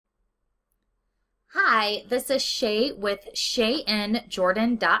Hi, this is Shay with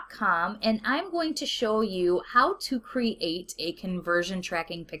ShayandJordan.com, and I'm going to show you how to create a conversion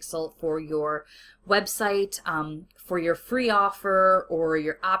tracking pixel for your website, for your free offer or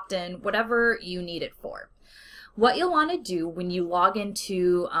your opt-in, whatever you need it for. What you'll want to do when you log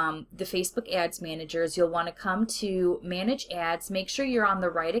into the Facebook Ads Manager is you'll want to come to Manage Ads, make sure you're on the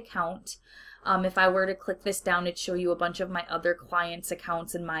right account. If I were to click this down, it'd show you a bunch of my other clients'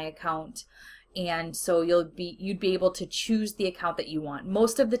 accounts and my account. And so you'd be able to choose the account that you want.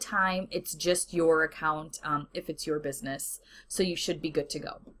 Most of the time, it's just your account if it's your business. So you should be good to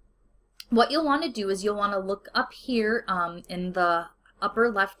go. What you'll want to do is you'll want to look up here in the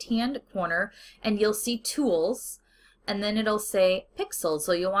upper left-hand corner, and you'll see Tools, and then it'll say Pixels.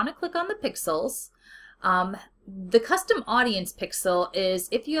 So you'll want to click on the Pixels. The custom audience pixel is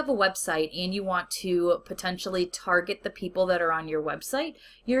if you have a website and you want to potentially target the people that are on your website,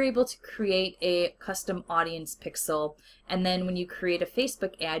 you're able to create a custom audience pixel, and then when you create a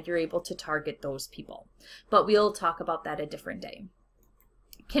Facebook ad, you're able to target those people. But we'll talk about that a different day.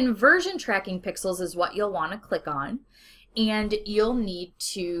 Conversion tracking pixels is what you'll want to click on, and you'll need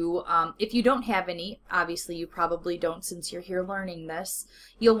to, if you don't have any, obviously you probably don't since you're here learning this,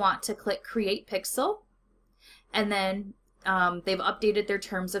 you'll want to click Create Pixel. And then they've updated their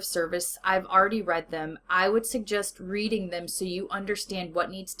terms of service. I've already read them. I would suggest reading them so you understand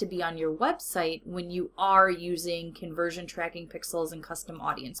what needs to be on your website when you are using conversion tracking pixels and custom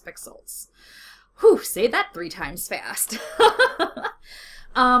audience pixels. Whew, say that 3 times fast.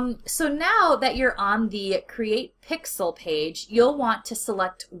 So now that you're on the Create Pixel page, you'll want to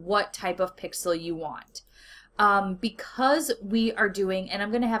select what type of pixel you want. Because we are doing, and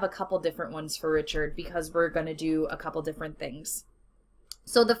I'm going to have a couple different ones for Richard because we're going to do a couple different things.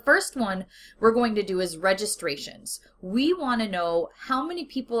 So the first one we're going to do is registrations. We want to know how many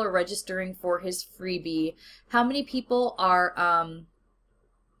people are registering for his freebie, how many people are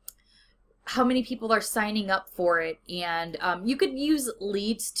signing up for it, and you could use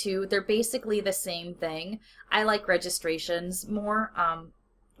leads too. They're basically the same thing. I like registrations more,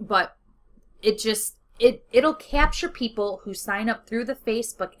 but it'll capture people who sign up through the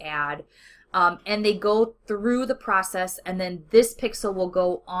Facebook ad, and they go through the process, and then this pixel will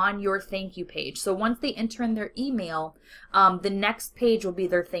go on your thank you page. So once they enter in their email, the next page will be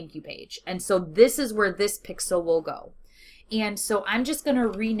their thank you page. And so this is where this pixel will go. And so I'm just going to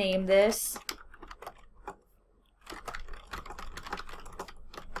rename this.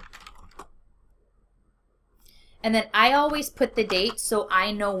 And then I always put the date so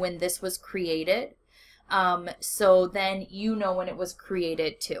I know when this was created. So then you know when it was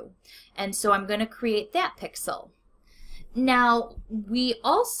created too. And so I'm going to create that pixel. Now we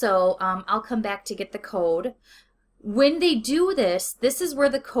also, I'll come back to get the code. When they do this, this is where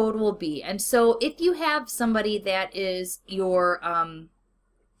the code will be. And so if you have somebody that is your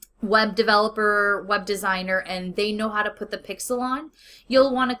web developer, web designer, and they know how to put the pixel on,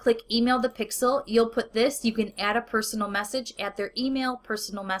 you'll want to click email the pixel. You'll put this, you can add a personal message at their email,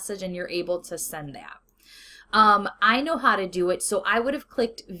 personal message, and you're able to send that. I know how to do it, so I would have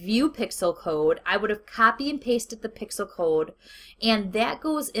clicked view pixel code. I would have copy and pasted the pixel code, and that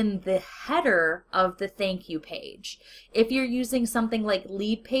goes in the header of the thank you page. If you're using something like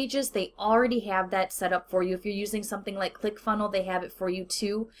lead pages, they already have that set up for you. If you're using something like ClickFunnels, they have it for you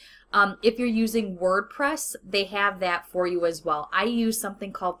too. If you're using WordPress, they have that for you as well. I use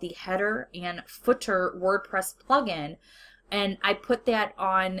something called the header and footer WordPress plugin, and I put that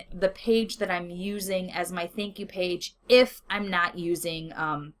on the page that I'm using as my thank you page if I'm not using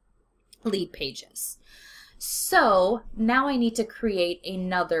lead pages. So now I need to create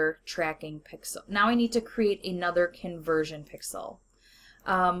another tracking pixel. Now I need to create another conversion pixel.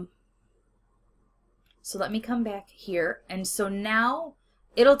 So let me come back here. And so now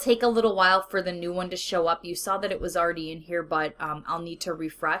it'll take a little while for the new one to show up. You saw that it was already in here, but I'll need to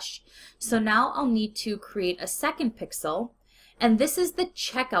refresh. So now I'll need to create a second pixel. And this is the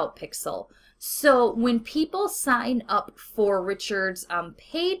checkout pixel. So when people sign up for Richard's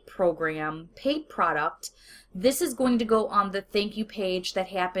paid program, paid product, this is going to go on the thank you page that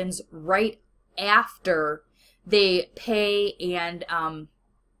happens right after they pay and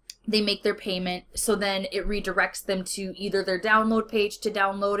they make their payment. So then it redirects them to either their download page to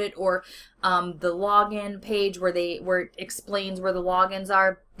download it, or the login page where it explains where the logins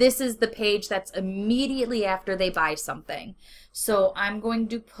are. This is the page that's immediately after they buy something. So I'm going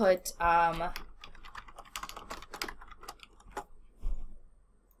to put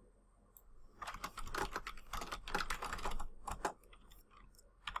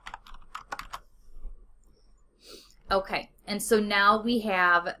okay, And so now we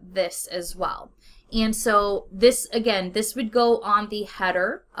have this as well. And so this, again, this would go on the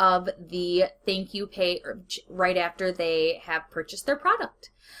header of the thank you page right after they have purchased their product.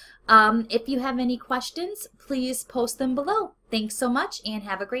 If you have any questions, please post them below. Thanks so much and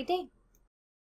have a great day.